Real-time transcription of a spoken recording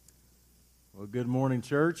Well, good morning,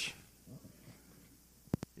 church.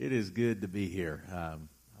 It is good to be here. I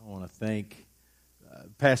want to thank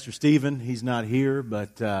Pastor Stephen. He's not here,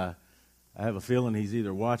 but I have a feeling he's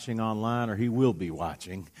either watching online or he will be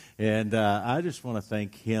watching. And I just want to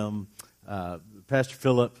thank him, Pastor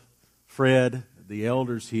Philip, Fred, the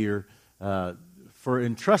elders here, for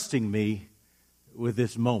entrusting me with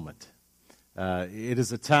this moment. It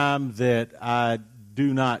is a time that I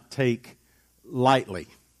do not take lightly.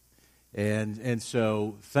 And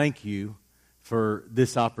so thank you for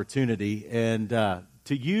this opportunity. And to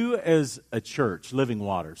you as a church, Living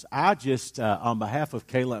Waters, I just, on behalf of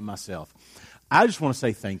Kayla and myself, I just want to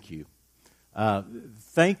say thank you.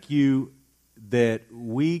 Thank you that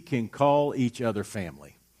we can call each other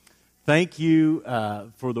family. Thank you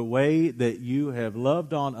for the way that you have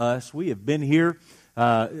loved on us. We have been here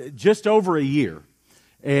just over a year.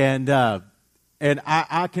 And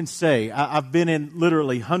I can say, I've been in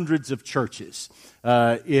literally hundreds of churches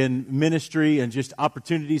in ministry and just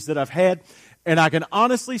opportunities that I've had. And I can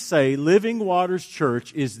honestly say Living Waters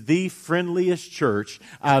Church is the friendliest church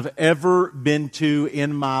I've ever been to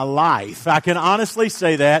in my life. I can honestly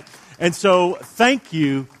say that. And so thank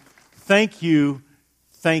you, thank you,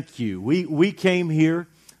 thank you. We came here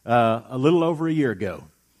a little over a year ago.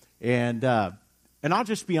 And I'll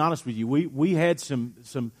just be honest with you. We had some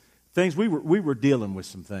things, we were dealing with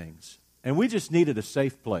some things. And we just needed a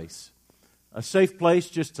safe place. A safe place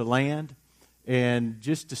just to land and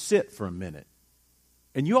just to sit for a minute.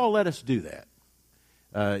 And you all let us do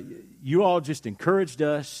that. You all just encouraged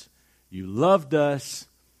us. You loved us.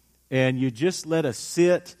 And you just let us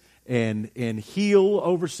sit and heal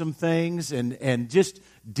over some things and just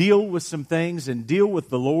deal with some things and deal with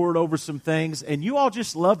the Lord over some things. And you all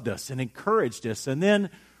just loved us and encouraged us. And then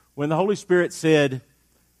when the Holy Spirit said,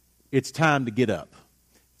 it's time to get up.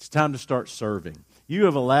 It's time to start serving. You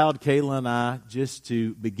have allowed Kayla and I just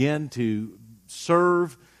to begin to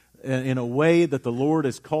serve in a way that the Lord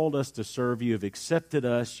has called us to serve. You have accepted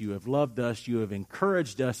us. You have loved us. You have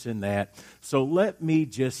encouraged us in that. So let me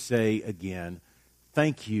just say again,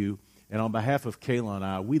 thank you. And on behalf of Kayla and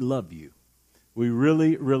I, we love you. We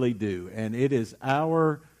really, really do. And it is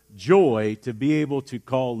our joy to be able to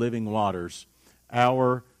call Living Waters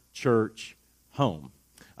our church home.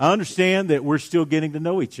 I understand that we're still getting to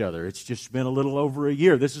know each other. It's just been a little over a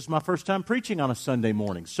year. This is my first time preaching on a Sunday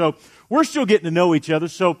morning. So we're still getting to know each other.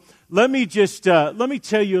 So let me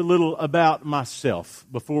tell you a little about myself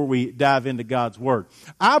before we dive into God's Word.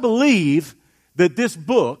 I believe that this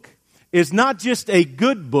book is not just a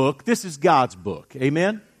good book. This is God's book.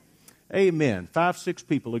 Amen? Amen. 5-6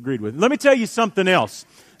 people agreed with me. Let me tell you something else.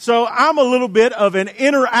 So I'm a little bit of an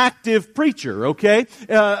interactive preacher, okay?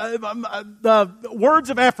 The words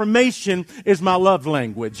of affirmation is my love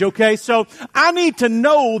language, okay? So I need to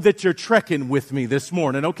know that you're trekking with me this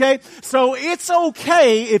morning, okay? So it's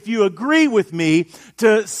okay if you agree with me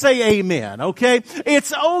to say amen, okay?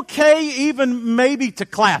 It's okay even maybe to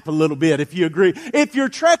clap a little bit if you agree. If you're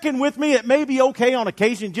trekking with me, it may be okay on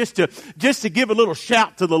occasion just to give a little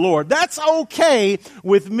shout to the Lord. That's okay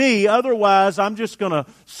with me. Otherwise, I'm just going to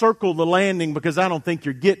circle the landing because I don't think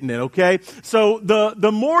you're getting it, okay? So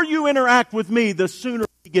the more you interact with me, the sooner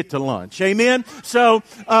we get to lunch. Amen? So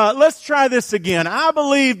let's try this again. I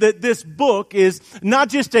believe that this book is not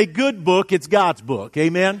just a good book, it's God's book.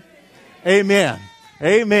 Amen? Amen.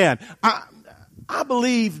 Amen. I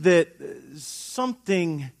believe that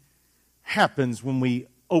something happens when we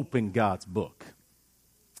open God's book.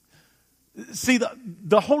 See,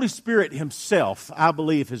 the Holy Spirit Himself, I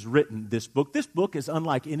believe, has written this book. This book is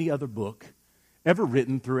unlike any other book ever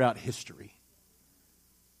written throughout history.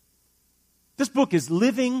 This book is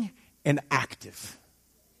living and active.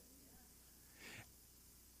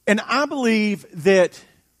 And I believe that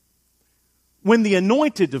when the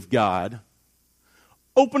anointed of God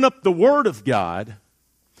open up the Word of God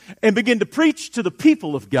and begin to preach to the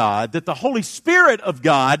people of God, that the Holy Spirit of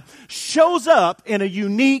God shows up in a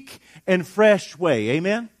unique and fresh way.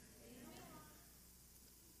 Amen?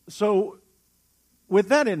 So, with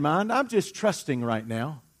that in mind, I'm just trusting right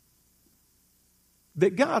now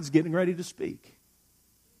that God's getting ready to speak.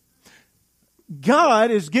 God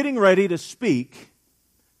is getting ready to speak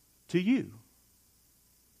to you.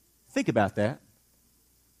 Think about that.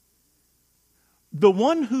 The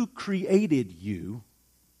one who created you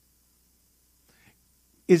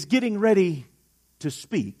is getting ready to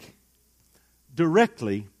speak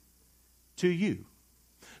directly to you.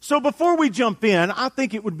 So before we jump in, I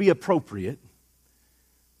think it would be appropriate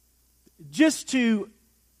just to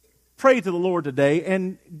pray to the Lord today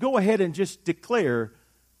and go ahead and just declare,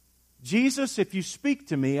 Jesus, if you speak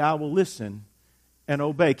to me, I will listen and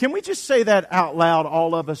obey. Can we just say that out loud,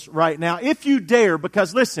 all of us, right now? If you dare,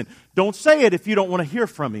 because listen, don't say it if you don't want to hear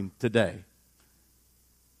from Him today.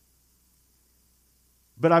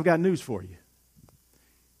 But I've got news for you.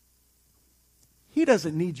 He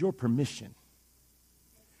doesn't need your permission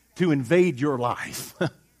to invade your life.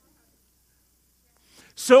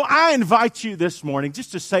 So I invite you this morning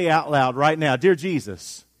just to say out loud right now, Dear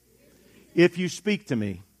Jesus, if you speak to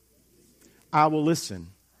me, I will listen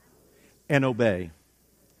and obey.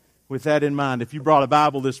 With that in mind, if you brought a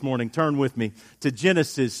Bible this morning, turn with me to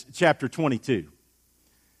Genesis chapter 22.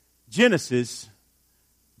 Genesis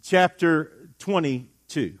chapter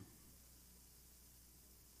 22.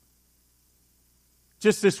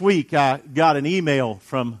 Just this week, I got an email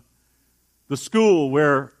from the school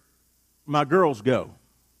where my girls go.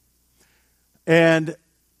 And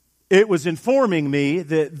it was informing me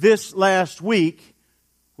that this last week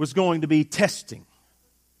was going to be testing.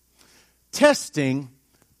 Testing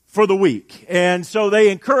for the week. And so they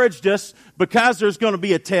encouraged us, because there's going to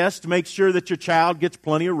be a test, make sure that your child gets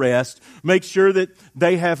plenty of rest. Make sure that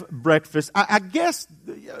they have breakfast. I guess,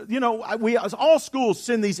 all schools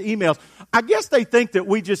send these emails. I guess they think that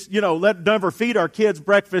we just, never feed our kids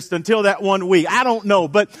breakfast until that one week. I don't know.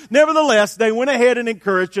 But nevertheless, they went ahead and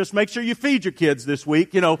encouraged us, make sure you feed your kids this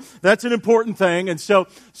week. That's an important thing. And so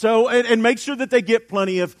make sure that they get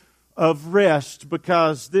plenty of rest,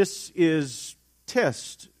 because this is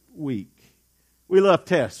test week. We love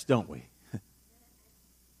tests, don't we?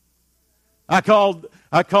 I called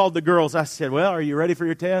the girls. I said, well, are you ready for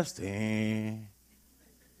your test?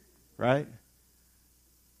 Right?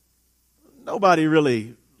 Nobody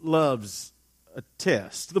really loves a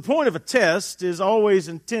test. The point of a test is always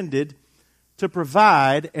intended to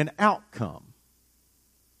provide an outcome.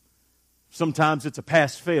 Sometimes it's a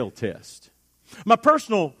pass-fail test. My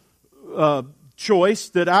personal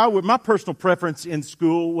choice my personal preference in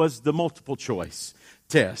school was the multiple choice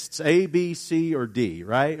tests, A, B, C, or D,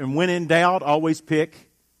 right? And when in doubt, always pick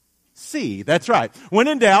C. That's right. When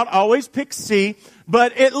in doubt, always pick C.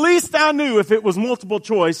 But at least I knew if it was multiple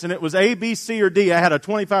choice and it was A, B, C, or D, I had a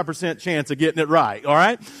 25% chance of getting it right, all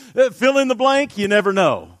right? Fill in the blank, you never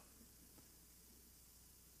know.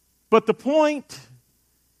 But the point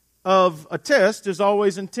of a test is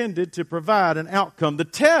always intended to provide an outcome. The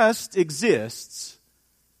test exists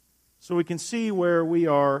so we can see where we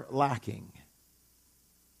are lacking.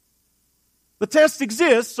 The test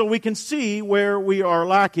exists so we can see where we are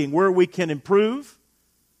lacking, where we can improve,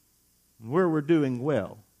 and where we're doing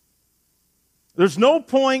well. There's no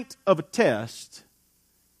point of a test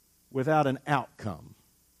without an outcome.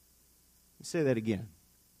 Let me say that again.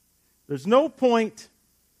 There's no point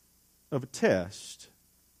of a test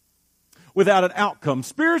without an outcome.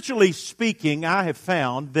 Spiritually speaking, I have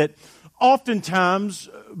found that oftentimes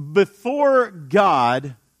before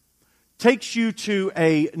God takes you to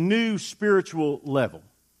a new spiritual level,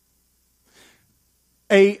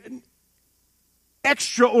 a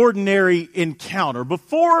extraordinary encounter,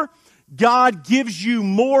 before God gives you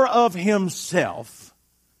more of Himself,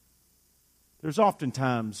 there's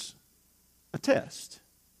oftentimes a test.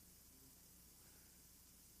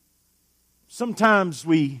 Sometimes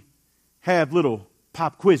we have little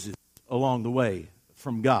pop quizzes along the way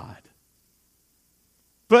from God.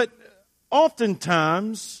 But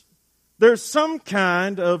oftentimes, there's some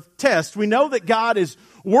kind of test. We know that God is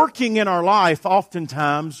working in our life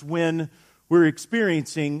oftentimes when we're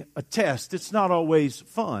experiencing a test. It's not always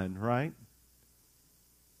fun, right?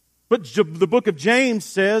 But the book of James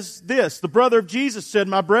says this. The brother of Jesus said,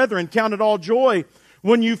 "My brethren, count it all joy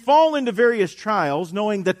when you fall into various trials,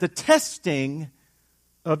 knowing that the testing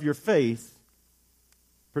of your faith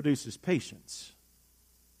produces patience."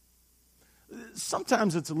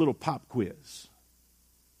 Sometimes it's a little pop quiz.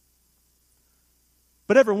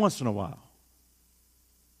 But every once in a while,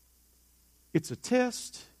 it's a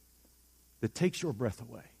test that takes your breath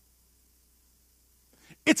away.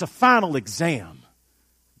 It's a final exam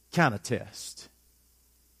kind of test.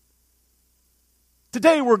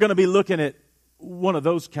 Today we're going to be looking at one of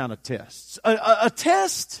those kind of tests. A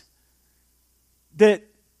test that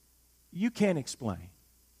you can't explain.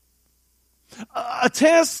 A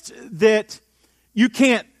test that you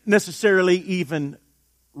can't necessarily even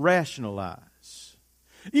rationalize.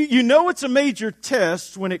 You know it's a major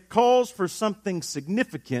test when it calls for something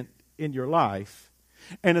significant in your life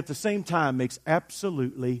and at the same time makes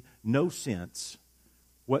absolutely no sense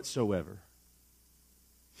whatsoever.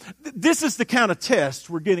 This is the kind of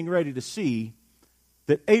test we're getting ready to see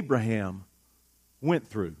that Abraham went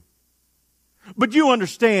through. But you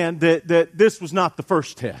understand that this was not the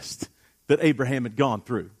first test that Abraham had gone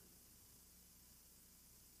through.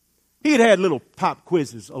 He had little pop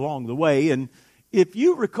quizzes along the way, and if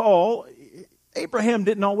you recall, Abraham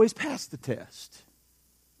didn't always pass the test.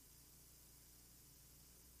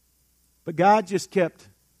 But God just kept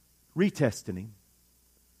retesting him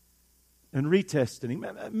and retesting him.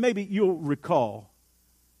 Maybe you'll recall,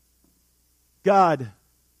 God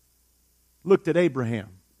looked at Abraham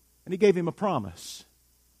and he gave him a promise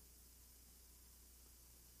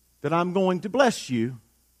that I'm going to bless you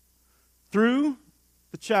through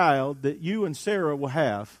the child that you and Sarah will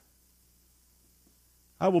have.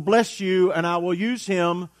 I will bless you and I will use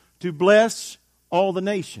him to bless all the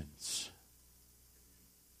nations.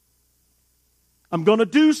 I'm going to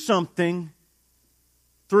do something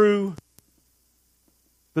through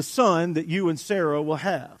the son that you and Sarah will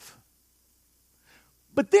have.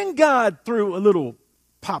 But then God threw a little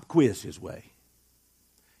pop quiz his way.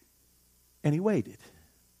 And he waited.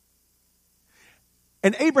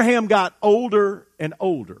 And Abraham got older and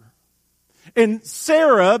older. And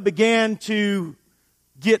Sarah began to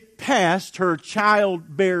get past her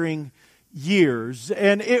childbearing years.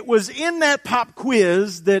 And it was in that pop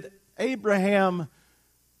quiz that Abraham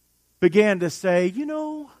began to say, you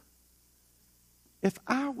know, if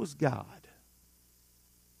I was God.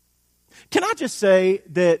 Can I just say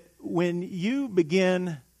that when you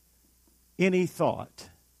begin any thought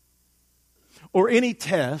or any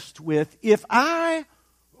test with, if I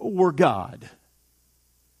were God,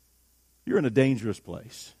 you're in a dangerous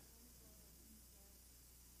place.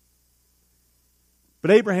 But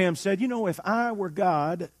Abraham said, you know, if I were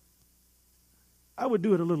God, I would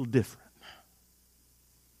do it a little different.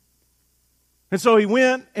 And so he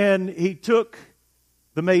went and he took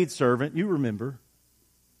the maidservant, you remember,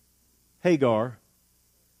 Hagar.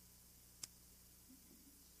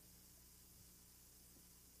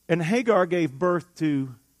 And Hagar gave birth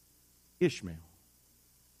to Ishmael.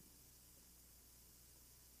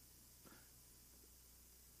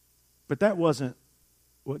 But that wasn't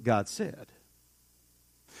what God said.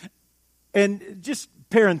 And just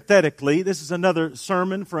parenthetically, this is another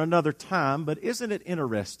sermon for another time, but isn't it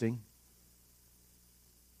interesting?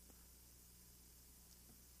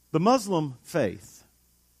 The Muslim faith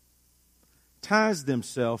ties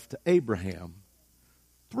themselves to Abraham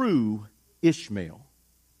through Ishmael.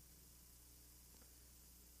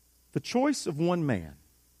 The choice of one man,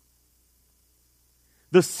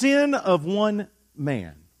 the sin of one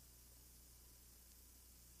man.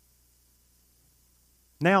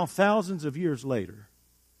 Now, thousands of years later,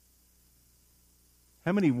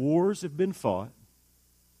 how many wars have been fought?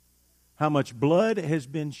 How much blood has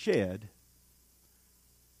been shed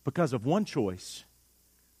because of one choice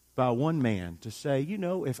by one man to say, you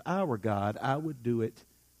know, if I were God, I would do it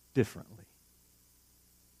differently.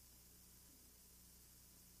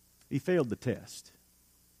 He failed the test.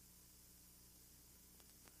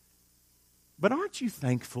 But aren't you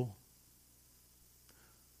thankful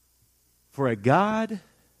for a God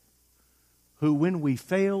who, when we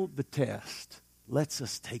failed the test, lets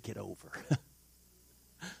us take it over?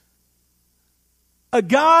 A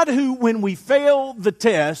God who, when we fail the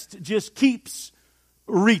test, just keeps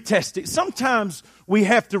retesting. Sometimes we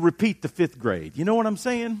have to repeat the 5th grade. You know what I'm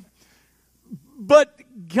saying? But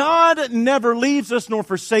God never leaves us nor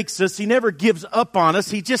forsakes us. He never gives up on us.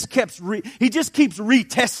 He just keeps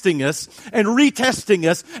retesting us and retesting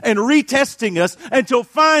us and retesting us until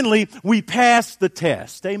finally we pass the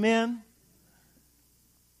test. Amen?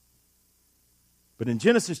 But in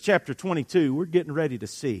Genesis chapter 22, we're getting ready to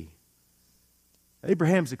see.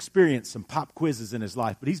 Abraham's experienced some pop quizzes in his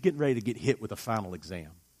life, but he's getting ready to get hit with a final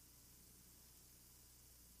exam.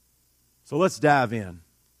 So let's dive in.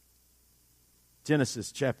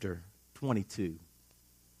 Genesis chapter 22.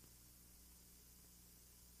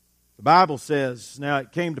 The Bible says, now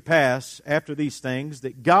it came to pass after these things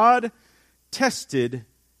that God tested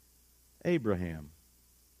Abraham.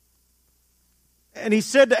 And he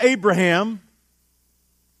said to Abraham,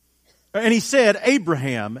 and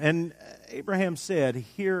Abraham said,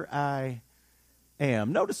 here I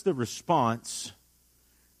am. Notice the response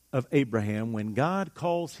of Abraham when God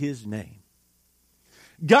calls his name.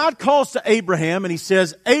 God calls to Abraham and he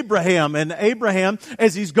says, Abraham. And Abraham,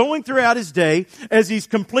 as he's going throughout his day, as he's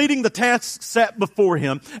completing the tasks set before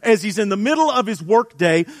him, as he's in the middle of his work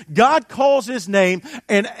day, God calls his name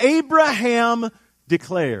and Abraham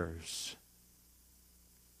declares,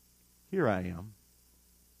 here I am.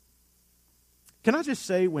 Can I just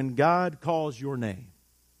say, when God calls your name,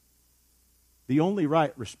 the only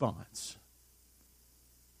right response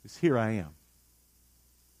is, here I am.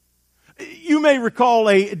 You may recall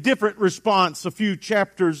a different response a few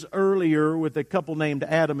chapters earlier with a couple named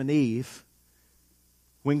Adam and Eve,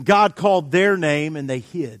 when God called their name and they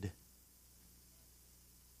hid.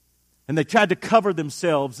 And they tried to cover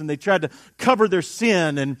themselves, and they tried to cover their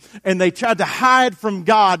sin, and they tried to hide from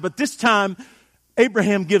God. But this time,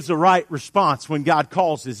 Abraham gives the right response when God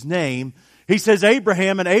calls his name. He says,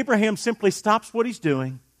 Abraham, and Abraham simply stops what he's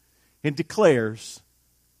doing and declares,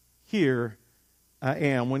 here I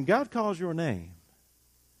am. When God calls your name,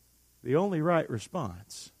 the only right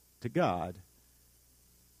response to God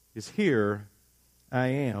is, here I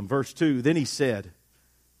am. Verse 2, then he said,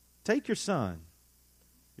 take your son,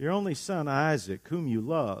 your only son Isaac, whom you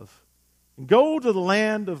love, and go to the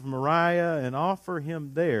land of Moriah and offer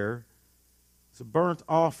him there as a burnt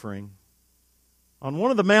offering on one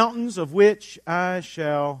of the mountains of which I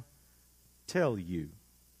shall tell you.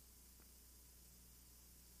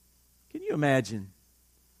 Can you imagine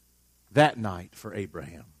that night for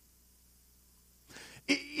Abraham?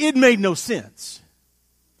 It made no sense.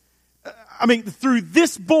 I mean, through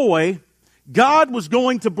this boy, God was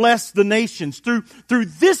going to bless the nations. Through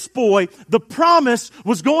this boy, the promise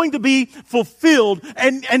was going to be fulfilled.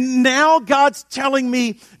 And now God's telling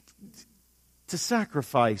me to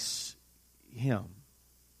sacrifice him.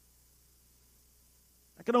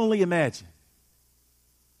 I can only imagine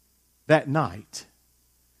that night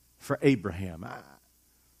for Abraham. I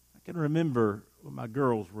can remember when my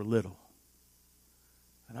girls were little,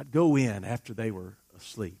 and I'd go in after they were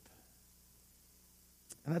asleep,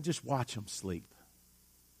 and I'd just watch them sleep.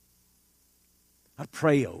 I'd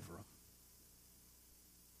pray over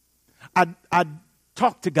them. I'd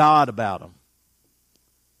talk to God about them,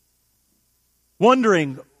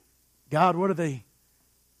 wondering, God, what are they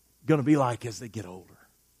going to be like as they get older?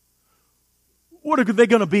 What are they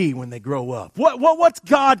going to be when they grow up? What's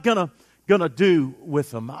God going to do with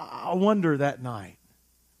them? I wonder that night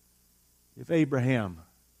if Abraham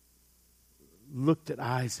looked at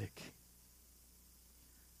Isaac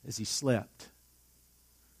as he slept,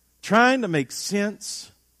 trying to make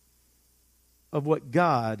sense of what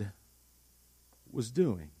God was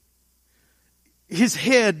doing. His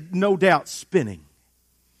head, no doubt, spinning.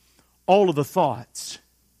 All of the thoughts.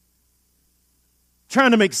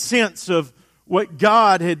 Trying to make sense of what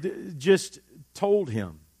God had just told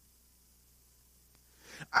him.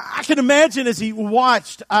 I can imagine as he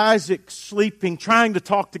watched Isaac sleeping, trying to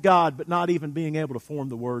talk to God, but not even being able to form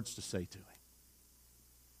the words to say to him.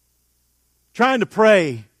 Trying to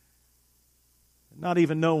pray, not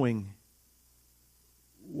even knowing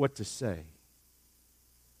what to say.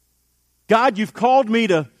 God, you've called me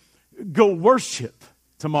to go worship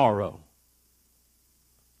tomorrow.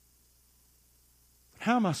 But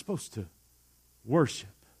how am I supposed to worship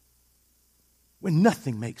when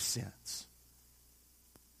nothing makes sense?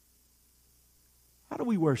 How do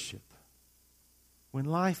we worship when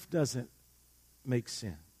life doesn't make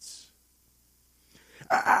sense?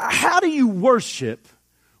 How do you worship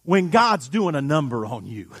when God's doing a number on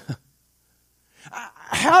you?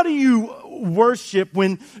 How do you worship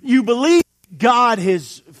when you believe God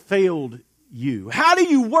has failed you? How do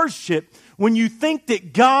you worship when you think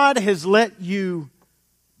that God has let you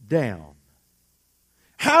down?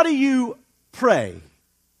 How do you pray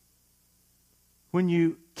when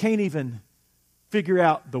you can't even figure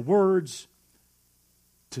out the words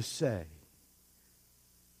to say?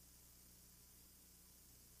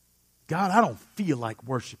 God, I don't feel like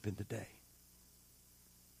worshiping today.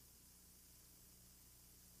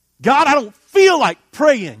 God, I don't feel like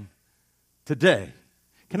praying today.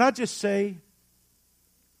 Can I just say,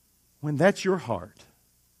 when that's your heart,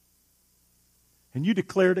 and you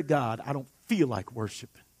declare to God, I don't feel like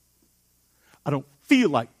worshiping, I don't feel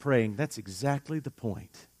like praying, that's exactly the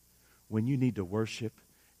point when you need to worship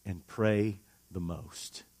and pray the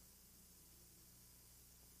most.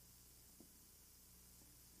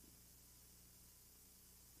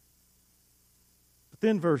 But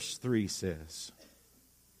then verse 3 says,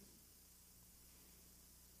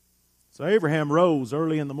 so Abraham rose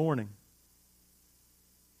early in the morning,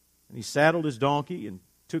 and he saddled his donkey and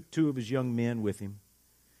took 2 of his young men with him,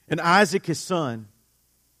 and Isaac his son.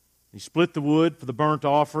 He split the wood for the burnt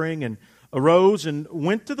offering and arose and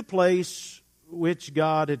went to the place which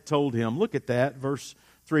God had told him. Look at that, verse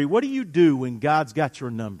 3. What do you do when God's got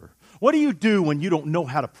your number? What do you do when you don't know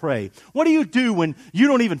how to pray? What do you do when you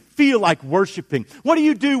don't even feel like worshiping? What do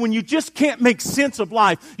you do when you just can't make sense of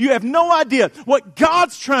life? You have no idea what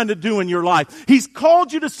God's trying to do in your life. He's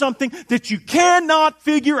called you to something that you cannot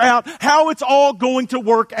figure out how it's all going to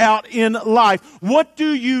work out in life. What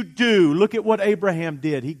do you do? Look at what Abraham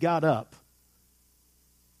did. He got up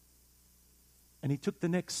and he took the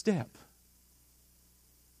next step.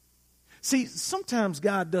 See, sometimes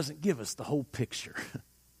God doesn't give us the whole picture.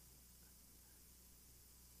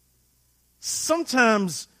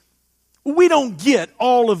 Sometimes We don't get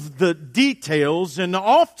all of the details, and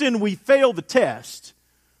often we fail the test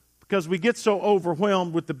because we get so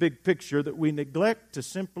overwhelmed with the big picture that we neglect to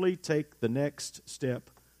simply take the next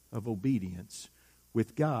step of obedience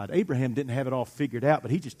with God. Abraham didn't have it all figured out,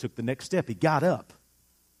 but he just took the next step. He got up.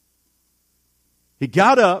 He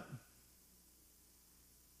got up,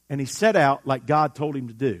 and he set out like God told him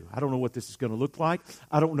to do. I don't know what this is going to look like.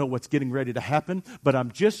 I don't know what's getting ready to happen, but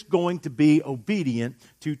I'm just going to be obedient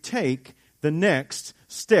to take the next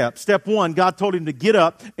step. Step one, God told him to get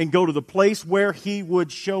up and go to the place where he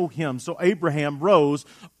would show him. So Abraham rose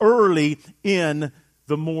early in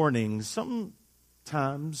the morning.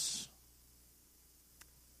 Sometimes,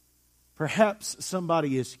 perhaps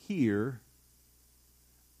somebody is here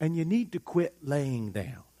and you need to quit laying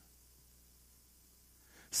down.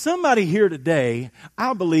 Somebody here today,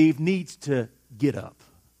 I believe, needs to get up.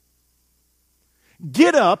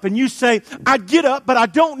 Get up, and you say, I get up, but I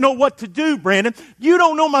don't know what to do, Brandon. You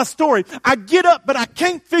don't know my story. I get up, but I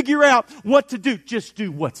can't figure out what to do. Just do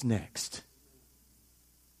what's next.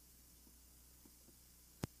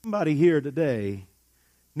 Somebody here today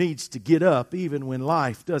needs to get up even when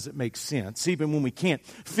life doesn't make sense, even when we can't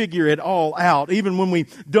figure it all out, even when we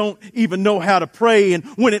don't even know how to pray, and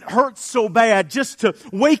when it hurts so bad, just to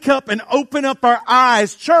wake up and open up our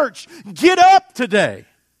eyes. Church, get up today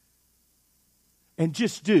and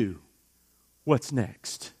just do what's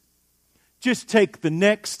next. Just take the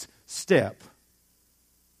next step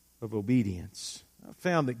of obedience. I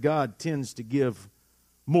found that God tends to give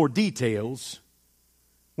more details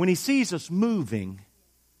when He sees us moving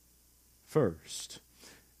first.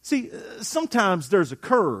 See, sometimes there's a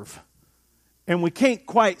curve, and we can't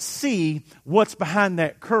quite see what's behind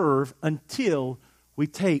that curve until we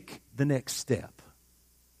take the next step.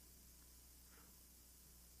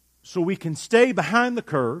 So we can stay behind the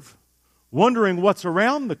curve, wondering what's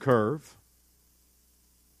around the curve,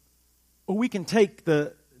 or we can take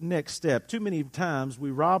the next step. Too many times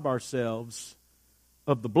we rob ourselves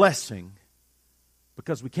of the blessing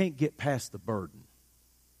because we can't get past the burden.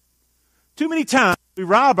 Too many times we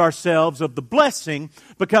rob ourselves of the blessing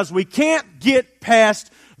because we can't get past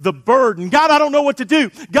the burden. God, I don't know what to do.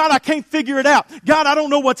 God, I can't figure it out. God, I don't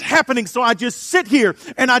know what's happening. So I just sit here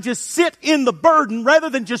and I just sit in the burden rather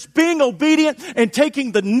than just being obedient and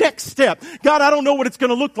taking the next step. God, I don't know what it's going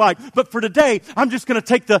to look like, but for today, I'm just going to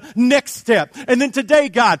take the next step. And then today,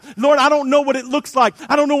 God, Lord, I don't know what it looks like.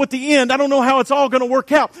 I don't know what the end. I don't know how it's all going to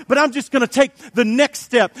work out, but I'm just going to take the next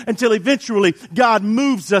step until eventually God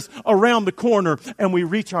moves us around the corner and we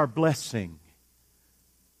reach our blessing.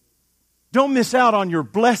 Don't miss out on your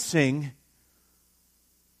blessing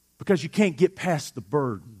because you can't get past the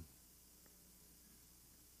burden.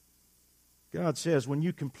 God says when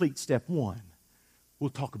you complete step one,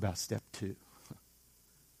 we'll talk about step two.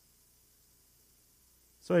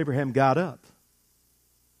 So Abraham got up.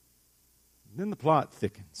 Then the plot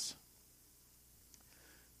thickens.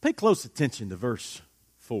 Pay close attention to verse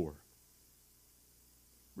 4.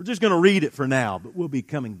 We're just going to read it for now, but we'll be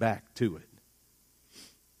coming back to it.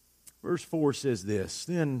 Verse 4 says this,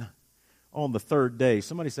 then on the third day,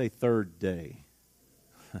 somebody say third day.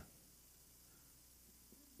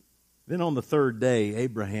 Then on the third day,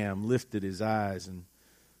 Abraham lifted his eyes and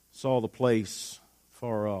saw the place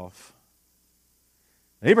far off.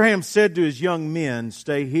 Abraham said to his young men,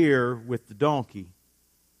 stay here with the donkey.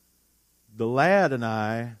 The lad and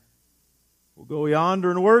I will go yonder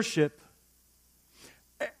and worship,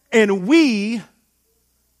 and we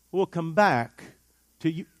will come back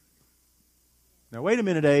to you. Now, wait a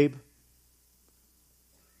minute, Abe.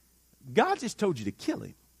 God just told you to kill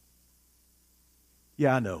him.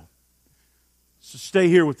 Yeah, I know. So stay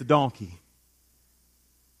here with the donkey.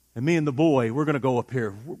 And me and the boy, we're going to go up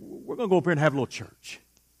here. We're going to go up here and have a little church.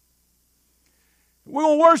 We're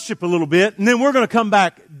going to worship a little bit, and then we're going to come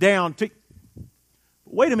back down to...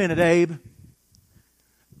 Wait a minute, Abe.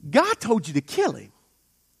 God told you to kill him.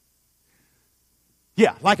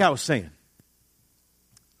 Yeah, like I was saying.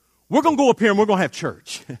 We're going to go up here and we're going to have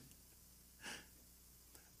church.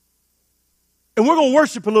 And we're going to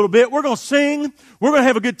worship a little bit. We're going to sing. We're going to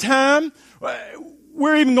have a good time.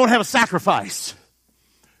 We're even going to have a sacrifice.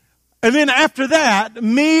 And then after that,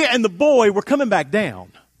 me and the boy, we're coming back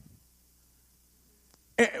down.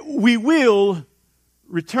 We will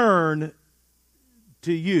return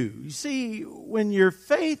to you. You see, when your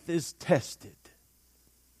faith is tested,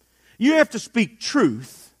 you have to speak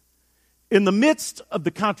truth in the midst of the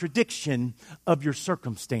contradiction of your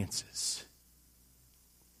circumstances.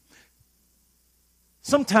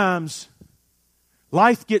 Sometimes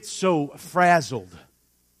life gets so frazzled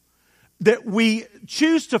that we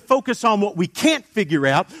choose to focus on what we can't figure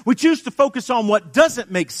out. We choose to focus on what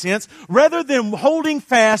doesn't make sense rather than holding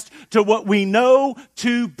fast to what we know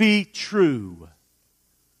to be true.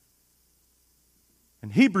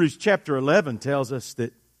 And Hebrews chapter 11 tells us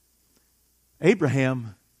that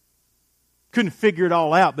Abraham couldn't figure it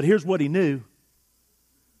all out, but here's what he knew.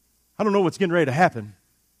 I don't know what's getting ready to happen,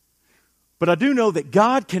 but I do know that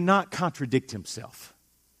God cannot contradict himself.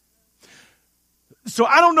 So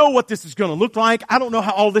I don't know what this is going to look like. I don't know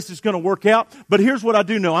how all this is going to work out. But here's what I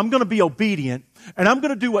do know. I'm going to be obedient. And I'm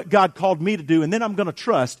going to do what God called me to do. And then I'm going to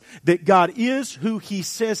trust that God is who He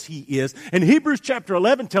says He is. And Hebrews chapter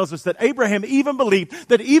 11 tells us that Abraham even believed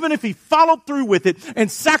that even if he followed through with it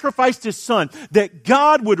and sacrificed his son, that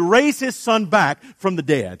God would raise his son back from the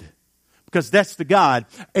dead. Because that's the God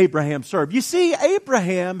Abraham served. You see,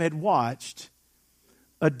 Abraham had watched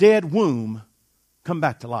a dead womb come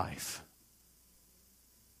back to life.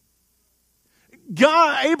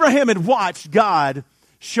 Abraham had watched God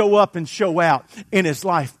show up and show out in his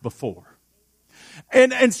life before.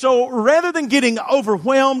 And so rather than getting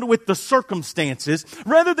overwhelmed with the circumstances,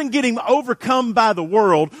 rather than getting overcome by the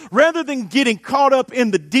world, rather than getting caught up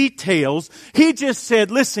in the details, he just said,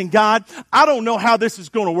 listen, God, I don't know how this is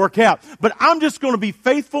going to work out, but I'm just going to be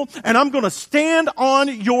faithful and I'm going to stand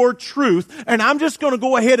on your truth and I'm just going to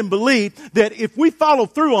go ahead and believe that if we follow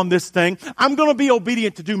through on this thing, I'm going to be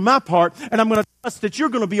obedient to do my part and I'm going to trust that you're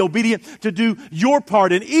going to be obedient to do your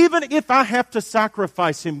part. And even if I have to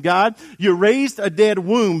sacrifice him, God, you raised a dead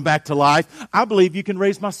womb back to life. I believe you can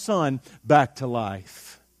raise my son back to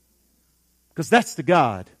life. Because that's the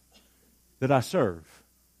God that I serve.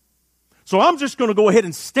 So I'm just going to go ahead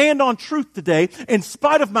and stand on truth today. In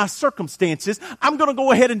spite of my circumstances, I'm going to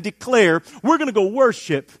go ahead and declare we're going to go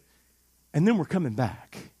worship and then we're coming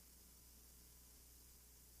back.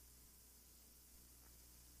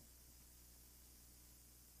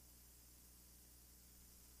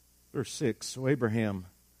 Verse 6, so Abraham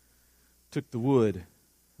took the wood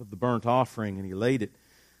of the burnt offering and he laid it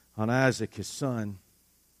on Isaac his son. And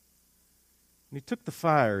he took the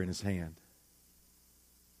fire in his hand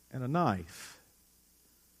and a knife.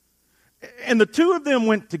 And the two of them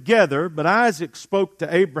went together, but Isaac spoke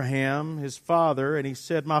to Abraham his father and he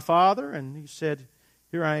said, my father? And he said,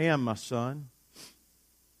 here I am, my son.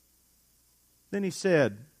 Then he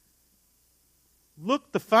said,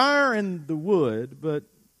 look, the fire and the wood, but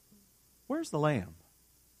where's the lamb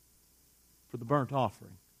for the burnt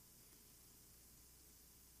offering?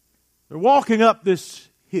 They're walking up this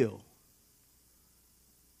hill.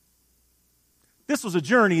 This was a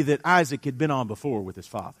journey that Isaac had been on before with his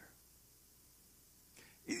father.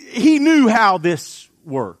 He knew how this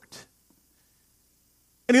worked.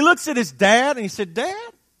 And he looks at his dad and he said,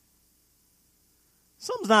 Dad,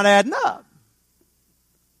 something's not adding up.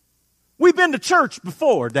 We've been to church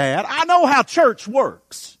before, Dad. I know how church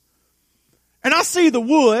works. And I see the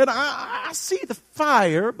wood, I see the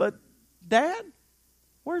fire, but Dad,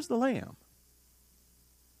 where's the lamb?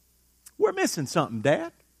 We're missing something,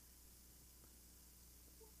 Dad.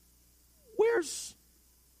 Where's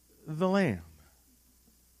the lamb?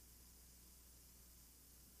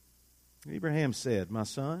 Abraham said, my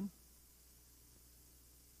son,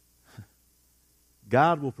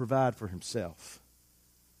 God will provide for himself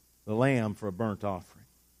the lamb for a burnt offering.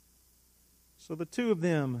 So the two of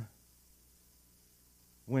them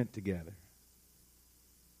went together.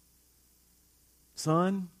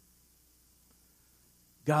 Son,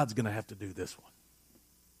 God's going to have to do this one.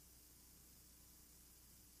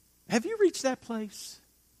 Have you reached that place?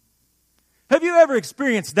 Have you ever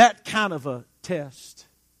experienced that kind of a test?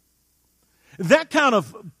 That kind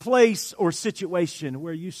of place or situation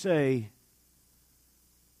where you say,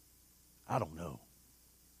 I don't know.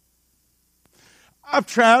 I've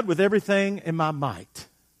tried with everything in my might.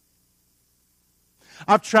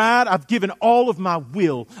 I've tried, I've given all of my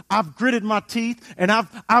will. I've gritted my teeth and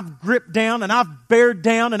I've gripped down and I've bared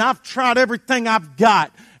down and I've tried everything I've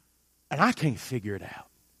got and I can't figure it out.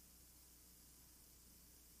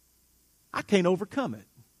 I can't overcome it.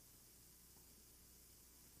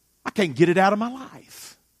 I can't get it out of my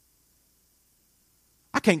life.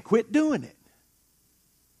 I can't quit doing it.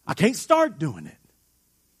 I can't start doing it.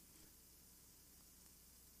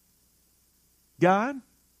 God,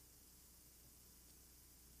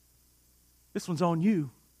 this one's on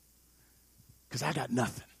you because I got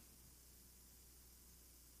nothing.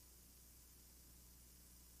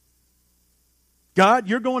 God,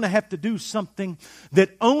 you're going to have to do something that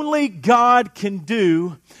only God can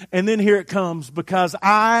do. And then here it comes, because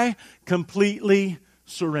I completely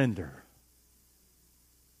surrender.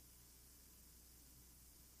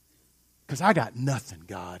 Because I got nothing,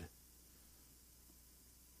 God.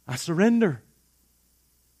 I surrender.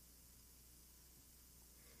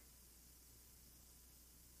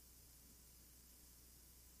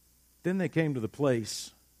 Then they came to the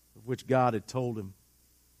place of which God had told him.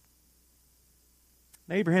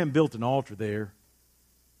 And Abraham built an altar there,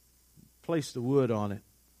 placed the wood on it.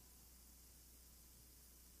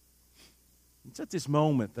 It's at this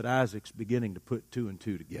moment that Isaac's beginning to put two and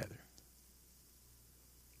two together.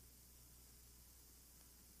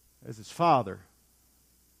 As his father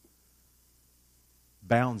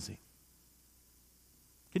bounds him.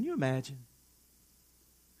 Can you imagine?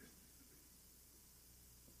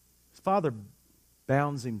 His father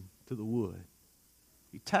bounds him to the wood.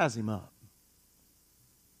 He ties him up.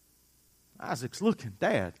 Isaac's looking.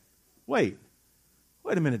 Dad, wait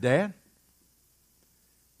a minute, Dad.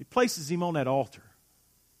 He places him on that altar.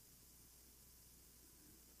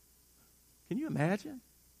 Can you imagine?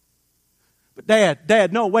 But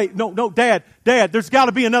Dad, no, wait, no, Dad, there's got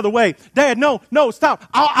to be another way. Dad, no, stop.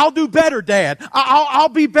 I'll do better, Dad. I'll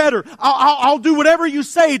be better. I'll do whatever you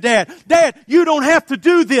say, Dad. Dad, you don't have to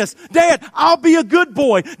do this. Dad, I'll be a good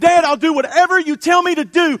boy. Dad, I'll do whatever you tell me to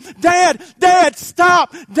do. Dad,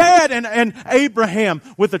 stop. Dad, and Abraham,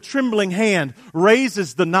 with a trembling hand,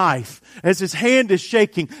 raises the knife as his hand is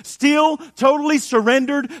shaking, still totally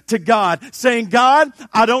surrendered to God, saying, God,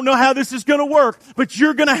 I don't know how this is going to work, but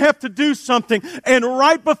you're going to have to do something. And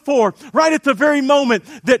right at the very moment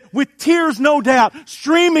that with tears no doubt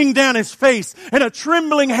streaming down his face and a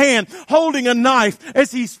trembling hand holding a knife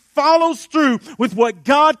as he follows through with what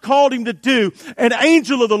God called him to do, an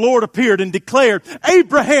angel of the Lord appeared and declared,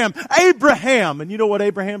 Abraham, Abraham. And you know what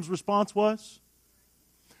Abraham's response was?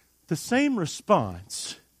 The same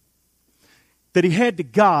response that he had to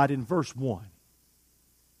God in verse 1.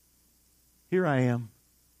 Here I am.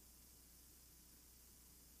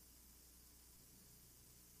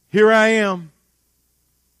 Here I am.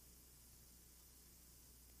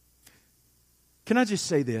 Can I just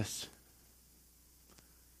say this?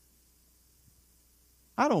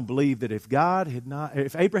 I don't believe that if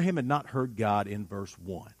Abraham had not heard God in verse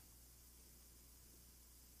 1,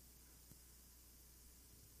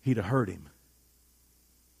 he'd have heard him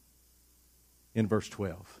in verse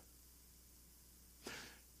 12.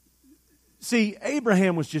 See,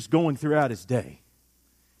 Abraham was just going throughout his day.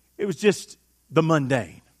 It was just the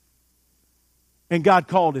mundane. And God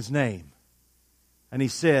called his name. And he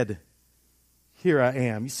said, here I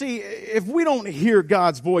am. You see, if we don't hear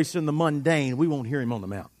God's voice in the mundane, we won't hear him on the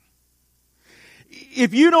mountain.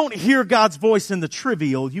 If you don't hear God's voice in the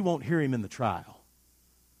trivial, you won't hear him in the trial.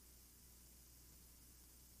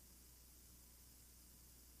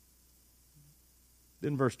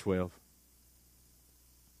 Then verse 12.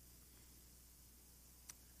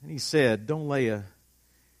 And he said, don't lay a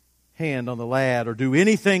hand on the lad or do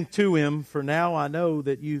anything to him, for now I know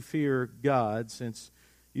that you fear God, since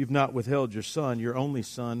you've not withheld your son, your only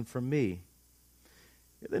son, from me.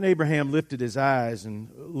 Then Abraham lifted his eyes and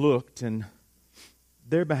looked, and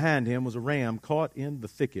there behind him was a ram caught in the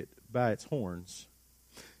thicket by its horns.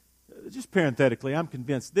 Just parenthetically, I'm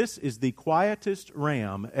convinced this is the quietest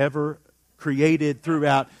ram ever created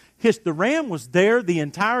throughout history. The ram was there the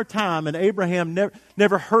entire time, and Abraham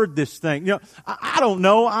never heard this thing. You know, I don't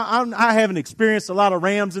know. I haven't experienced a lot of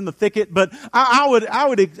rams in the thicket, but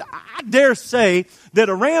I dare say that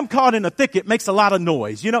a ram caught in a thicket makes a lot of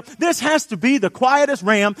noise. You know, this has to be the quietest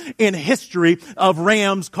ram in history of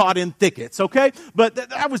rams caught in thickets. Okay, but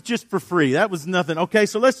that was just for free. That was nothing. Okay,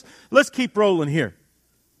 so let's keep rolling here.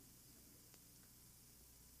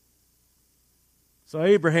 So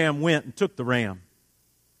Abraham went and took the ram.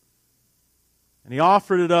 And he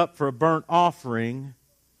offered it up for a burnt offering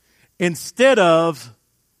instead of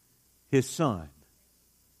his son.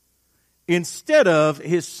 Instead of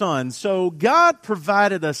his son. So God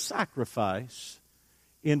provided a sacrifice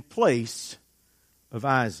in place of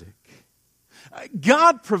Isaac.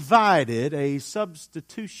 God provided a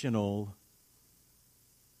substitutional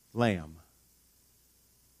lamb.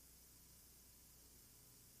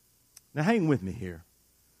 Now hang with me here,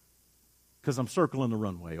 because I'm circling the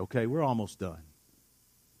runway, okay? We're almost done.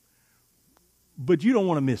 But you don't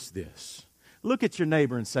want to miss this. Look at your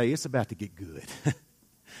neighbor and say, it's about to get good.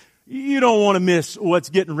 You don't want to miss what's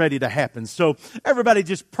getting ready to happen. So everybody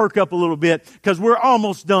just perk up a little bit, because we're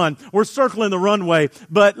almost done. We're circling the runway.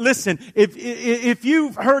 But listen, if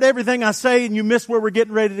you've heard everything I say and you miss where we're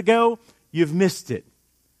getting ready to go, you've missed it.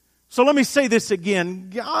 So let me say this again.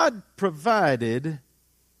 God provided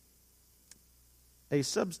a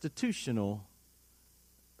substitutional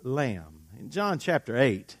lamb. In John chapter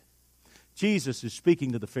 8, Jesus is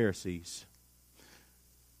speaking to the Pharisees.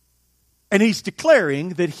 And he's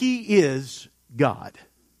declaring that he is God.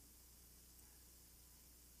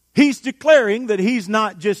 He's declaring that he's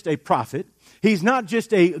not just a prophet. He's not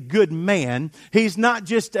just a good man. He's not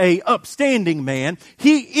just a upstanding man.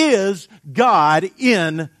 He is God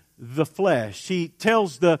in the flesh. He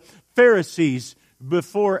tells the Pharisees,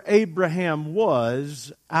 before Abraham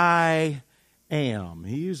was, I am.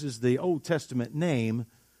 He uses the Old Testament name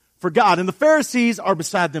for God. And the Pharisees are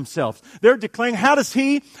beside themselves. They're declaring, how does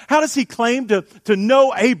he claim to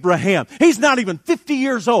know Abraham? He's not even 50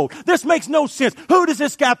 years old. This makes no sense. Who does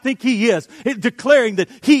this guy think he is? Declaring that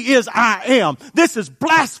he is I am. This is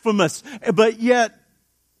blasphemous. But yet,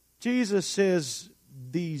 Jesus says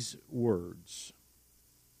these words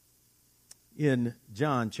in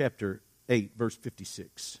John chapter 8, verse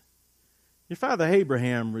 56. Your father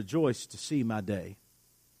Abraham rejoiced to see my day.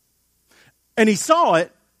 And he saw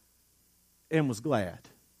it and was glad.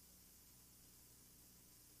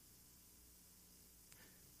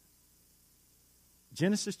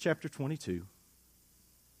 Genesis chapter 22,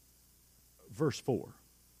 verse 4.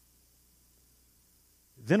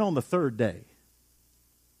 Then on the third day,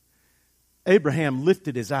 Abraham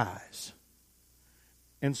lifted his eyes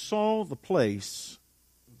and saw the place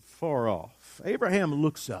far off. Abraham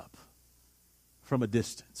looks up from a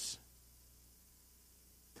distance,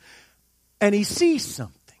 and he sees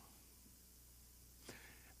something.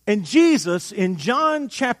 And Jesus, in John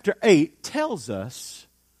chapter 8, tells us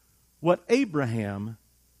what Abraham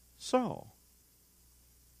saw.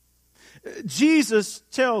 Jesus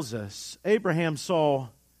tells us Abraham saw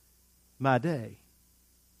my day.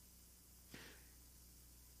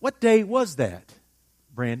 What day was that,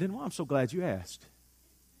 Brandon? Well, I'm so glad you asked.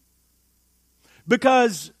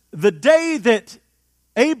 Because the day that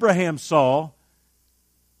Abraham saw,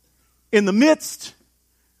 in the midst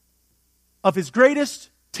of his greatest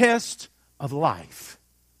test of life,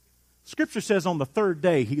 Scripture says on the third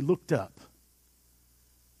day he looked up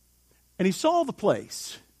and he saw the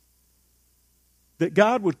place that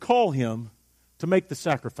God would call him to make the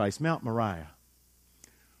sacrifice, Mount Moriah,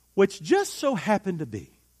 which just so happened to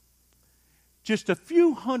be just a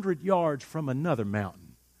few hundred yards from another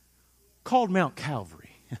mountain called Mount Calvary.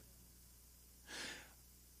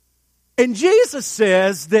 And Jesus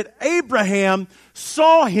says that Abraham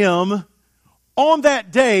saw him on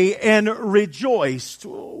that day and rejoiced.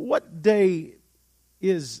 What day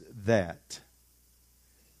is that?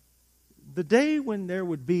 The day when there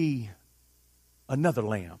would be another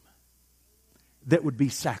lamb that would be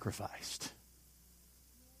sacrificed.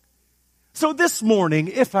 So this morning,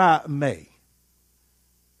 if I may,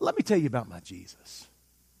 let me tell you about my Jesus.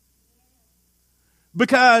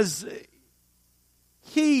 Because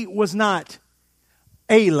he was not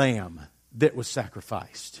a lamb that was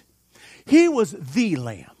sacrificed. He was the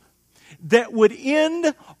lamb that would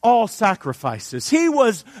end all sacrifices. He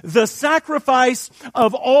was the sacrifice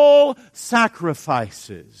of all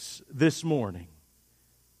sacrifices this morning.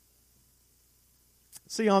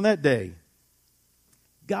 See, on that day,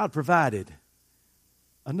 God provided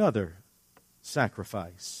another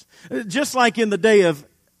sacrifice. Just like in the day of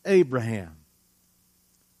Abraham.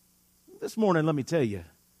 This morning, let me tell you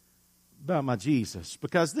about my Jesus,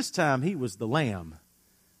 because this time he was the lamb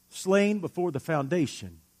slain before the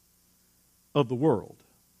foundation of the world.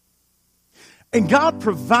 And God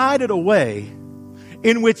provided a way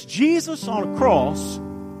in which Jesus on a cross,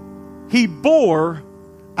 he bore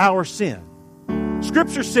our sin.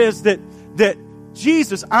 Scripture says that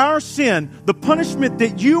Jesus, our sin, the punishment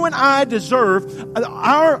that you and I deserve,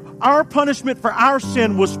 our punishment for our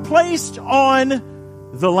sin was placed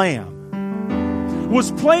on the lamb,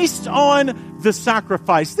 was placed on the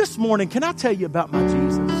sacrifice. This morning, can I tell you about my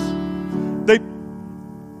Jesus? They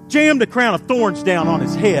jammed a crown of thorns down on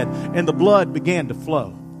his head and the blood began to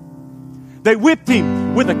flow. They whipped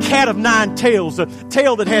him with a cat of nine tails, a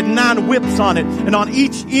tail that had 9 whips on it. And on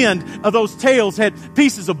each end of those tails had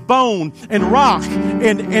pieces of bone and rock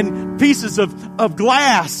and pieces of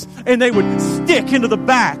glass. And they would stick into the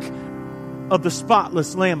back of the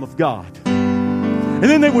spotless Lamb of God. And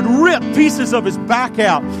then they would rip pieces of his back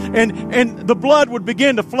out. And the blood would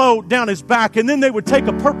begin to flow down his back. And then they would take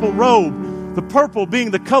a purple robe, the purple being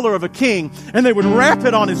the color of a king, and they would wrap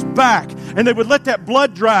it on his back, and they would let that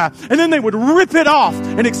blood dry, and then they would rip it off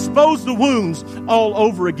and expose the wounds all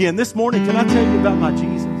over again. This morning, can I tell you about my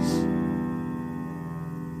Jesus?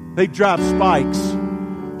 They'd drive spikes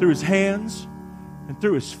through his hands and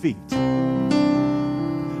through his feet.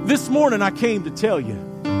 This morning, I came to tell you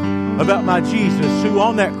about my Jesus, who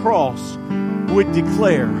on that cross would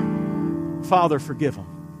declare, Father, forgive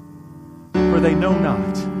them, for they know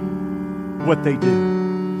not what they do.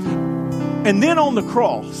 And then on the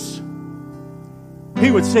cross, he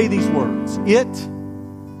would say these words, it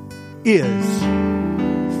is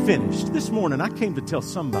finished. This morning I came to tell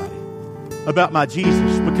somebody about my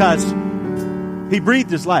Jesus because He breathed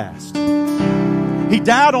His last. He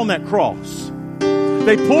died on that cross.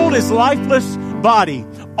 They pulled His lifeless body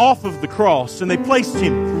off of the cross and they placed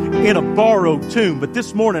Him in a borrowed tomb. But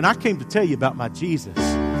this morning I came to tell you about my Jesus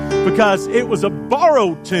because it was a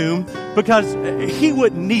borrowed tomb because He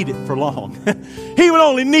wouldn't need it for long. He would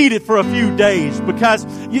only need it for a few days because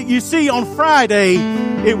you see, on Friday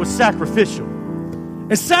it was sacrificial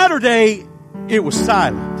and Saturday it was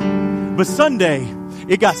silent, but Sunday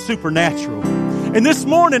it got supernatural. And this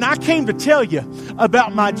morning I came to tell you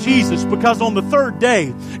about my Jesus because on the third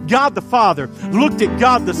day, God the Father looked at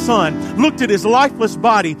God the Son, looked at His lifeless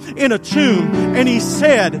body in a tomb, and He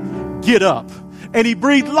said, "Get up." And He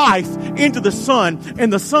breathed life into the Son,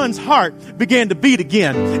 and the Son's heart began to beat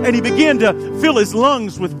again. And He began to fill His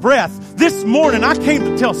lungs with breath. This morning I came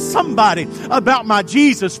to tell somebody about my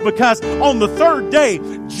Jesus because on the third day,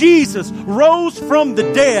 Jesus rose from the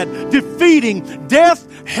dead, defeating death,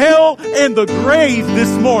 hell, and the grave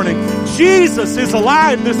this morning. Jesus is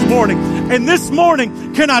alive this morning. And this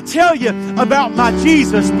morning, can I tell you about my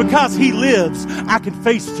Jesus? Because He lives, I can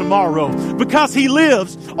face tomorrow. Because He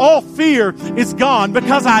lives, all fear is gone.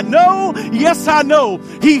 Because I know, yes I know,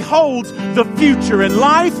 He holds the future. And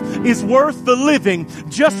life is worth the living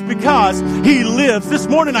just because He lives. This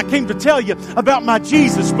morning I came to tell you about my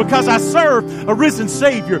Jesus because I serve a risen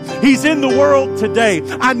Savior. He's in the world today.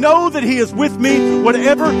 I know that He is with me,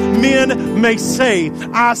 whatever men may say.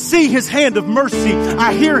 I see His hand of mercy.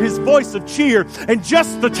 I hear His voice of cheer. And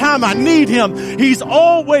just the time I need Him, He's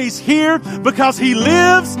always here because He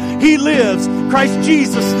lives. He lives. Christ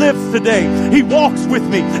Jesus lives today. He walks with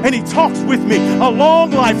me and He talks with me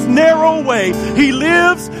along life's narrow way. He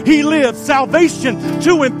lives. He lives. Salvation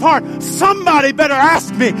to impart. Somebody better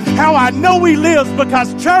ask me how I know He lives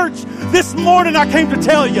because, church, this morning I came to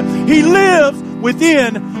tell you He lives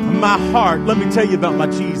within my heart. Let me tell you about my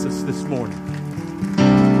Jesus this morning.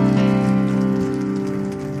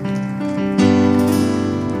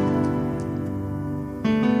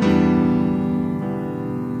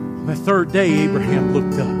 The third day, Abraham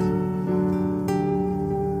looked up.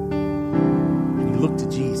 And he looked at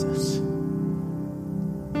Jesus.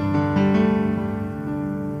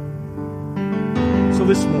 So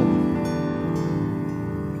this morning,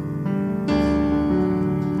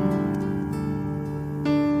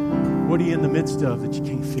 what are you in the midst of that you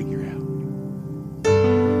can't figure out?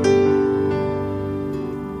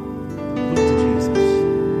 Look to Jesus.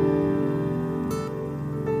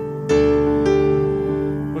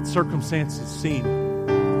 What circumstances seem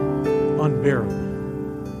unbearable?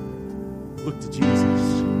 Look to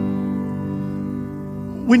Jesus.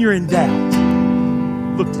 When you're in doubt,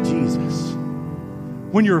 look to Jesus.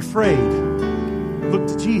 When you're afraid, look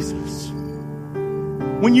to Jesus.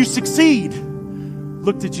 When you succeed,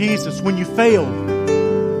 look to Jesus. When you fail,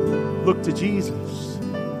 look to Jesus.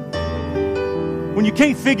 When you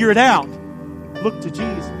can't figure it out, look to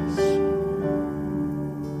Jesus.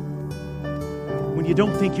 When you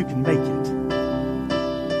don't think you can make it,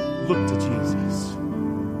 look to Jesus.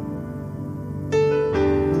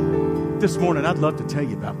 This morning, I'd love to tell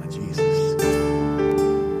you about my Jesus.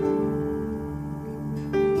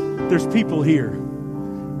 There's people here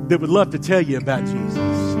that would love to tell you about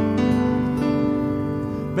Jesus.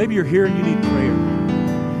 Maybe you're here and you need prayer.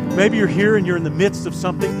 Maybe you're here and you're in the midst of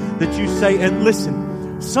something that you say, and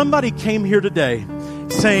listen, somebody came here today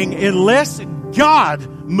saying, unless God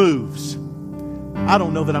moves, I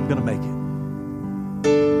don't know that I'm going to make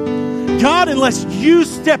it. God, unless you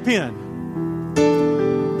step in,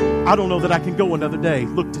 I don't know that I can go another day.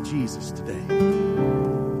 Look to Jesus today.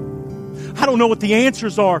 I don't know what the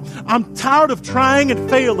answers are. I'm tired of trying and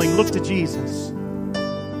failing. Look to Jesus.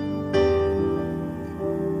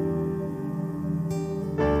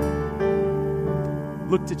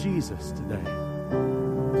 Look to Jesus today.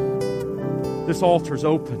 This altar's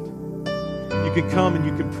open. You can come and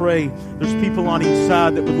you can pray. There's people on each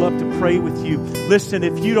side that would love to pray with you. Listen,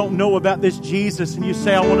 if you don't know about this Jesus and you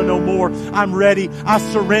say, I want to know more, I'm ready. I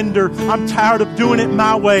surrender. I'm tired of doing it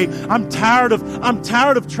my way. I'm tired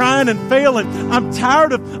of trying and failing. I'm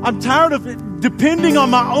tired of depending on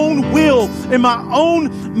my own will and my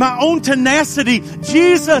own tenacity.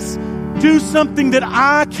 Jesus, do something that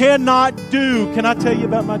I cannot do. Can I tell you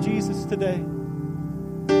about my Jesus today?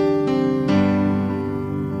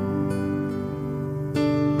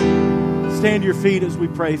 Stand to your feet as we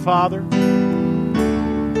pray. Father,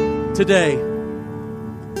 today,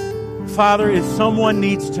 Father, if someone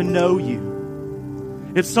needs to know you,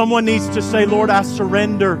 if someone needs to say, Lord, I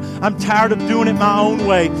surrender. I'm tired of doing it my own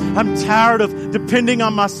way. I'm tired of depending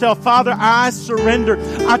on myself. Father, I surrender.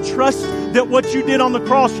 I trust that what you did on the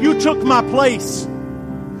cross, you took my place.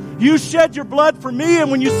 You shed your blood for me,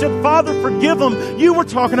 and when you said, Father, forgive them, you were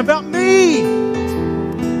talking about me.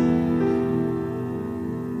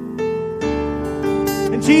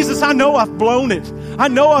 And Jesus, I know I've blown it. I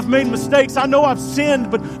know I've made mistakes. I know I've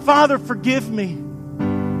sinned, but Father, forgive me.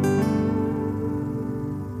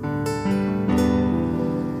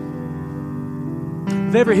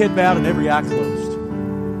 With every head bowed and every eye closed.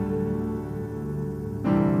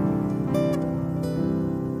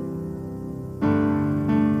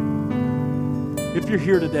 If you're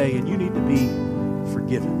here today and you need to be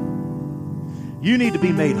forgiven, you need to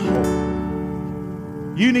be made whole,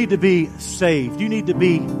 you need to be saved, you need to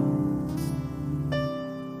be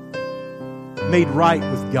made right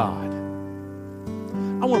with God,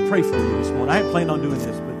 I want to pray for you this morning. I ain't planned on doing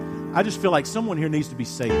this, but I just feel like someone here needs to be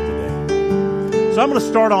saved today. So I'm going to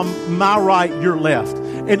start on my right, your left.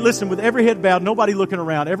 And listen, with every head bowed, nobody looking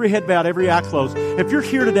around, every head bowed, every eye closed. If you're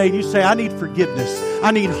here today and you say, I need forgiveness,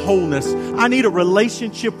 I need wholeness, I need a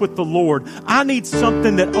relationship with the Lord, I need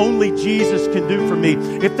something that only Jesus can do for me.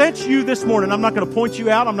 If that's you this morning, I'm not going to point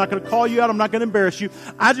you out, I'm not going to call you out, I'm not going to embarrass you.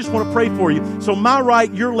 I just want to pray for you. So my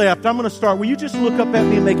right, your left, I'm going to start. Will you just look up at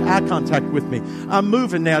me and make eye contact with me? I'm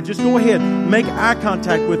moving now. Just go ahead, make eye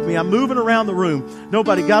contact with me. I'm moving around the room.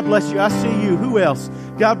 Nobody, God bless you. I see you. Who else?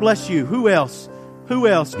 God bless you. Who else? Who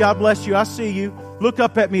else? God bless you. I see you. Look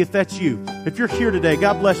up at me if that's you. If you're here today,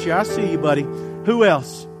 God bless you. I see you, buddy. Who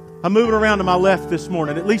else? I'm moving around to my left this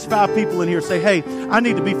morning. At least 5 people in here say, hey, I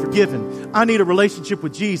need to be forgiven. I need a relationship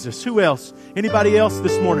with Jesus. Who else? Anybody else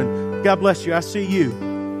this morning? God bless you. I see you.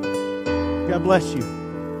 God bless you.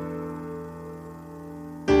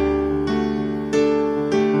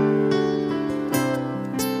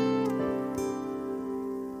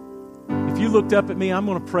 If you looked up at me, I'm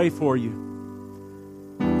going to pray for you.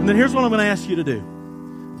 And then here's what I'm going to ask you to do.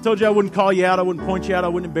 I told you I wouldn't call you out, I wouldn't point you out, I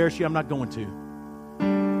wouldn't embarrass you. I'm not going to.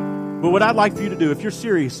 But what I'd like for you to do, if you're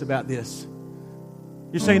serious about this,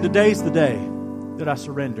 you're saying today's the day that I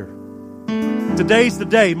surrender. Today's the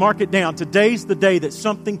day, mark it down. Today's the day that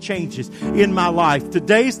something changes in my life.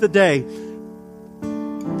 Today's the day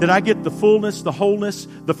that I get the fullness, the wholeness,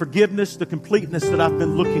 the forgiveness, the completeness that I've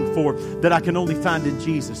been looking for, that I can only find in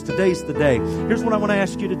Jesus. Today's the day. Here's what I want to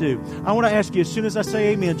ask you to do. I want to ask you, as soon as I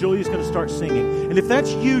say amen, Julia's going to start singing. And if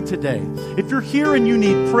that's you today, if you're here and you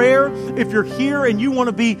need prayer, if you're here and you want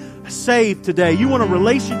to be saved today, you want a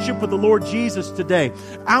relationship with the Lord Jesus today,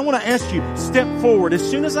 I want to ask you, step forward. As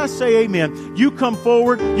soon as I say amen, you come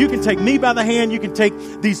forward. You can take me by the hand. You can take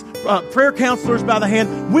these prayer counselors by the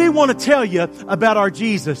hand. We want to tell you about our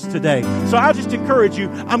Jesus today. So I just encourage you,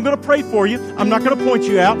 I'm going to pray for you. I'm not going to point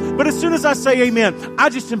you out. But as soon as I say amen, I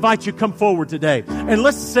just invite you to come forward today. And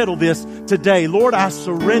let's settle this today. Lord, I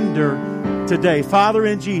surrender today. Father,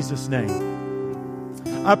 in Jesus' name,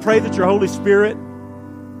 I pray that your Holy Spirit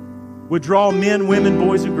would draw men, women,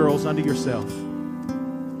 boys, and girls unto yourself.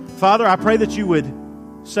 Father, I pray that you would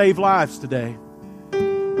save lives today.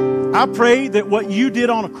 I pray that what you did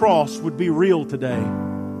on a cross would be real today.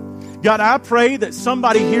 God, I pray that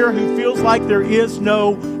somebody here who feels like there is no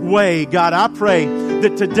way, God, I pray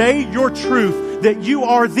that today your truth, that you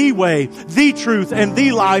are the way, the truth, and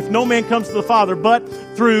the life. No man comes to the Father but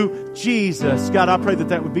through Jesus. God, I pray that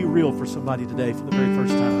that would be real for somebody today for the very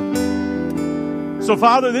first time. So,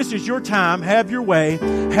 Father, this is your time. Have your way.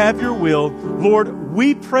 Have your will. Lord,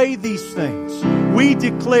 we pray these things. We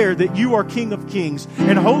declare that you are King of Kings.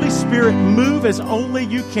 And Holy Spirit, move as only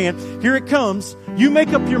you can. Here it comes. You make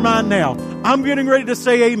up your mind now. I'm getting ready to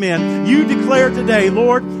say amen. You declare today,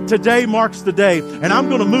 Lord, today marks the day. And I'm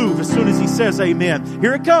going to move as soon as he says amen.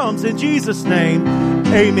 Here it comes in Jesus' name.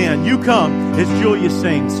 Amen. You come as Julia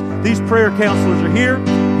sings. These prayer counselors are here.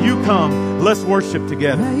 You come. Let's worship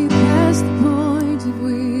together. Are you past the point of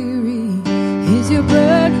weary? Is your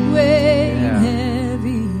burden weighing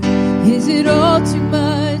heavy? Is it all too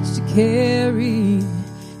much to carry?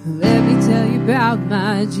 Let me tell you about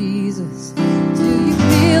my Jesus. Do you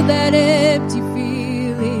feel that empty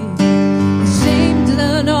feeling? The shame's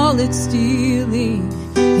done all it's stealing,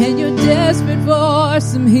 and you're desperate for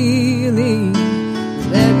some healing.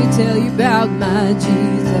 Let me tell you about my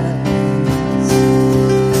Jesus.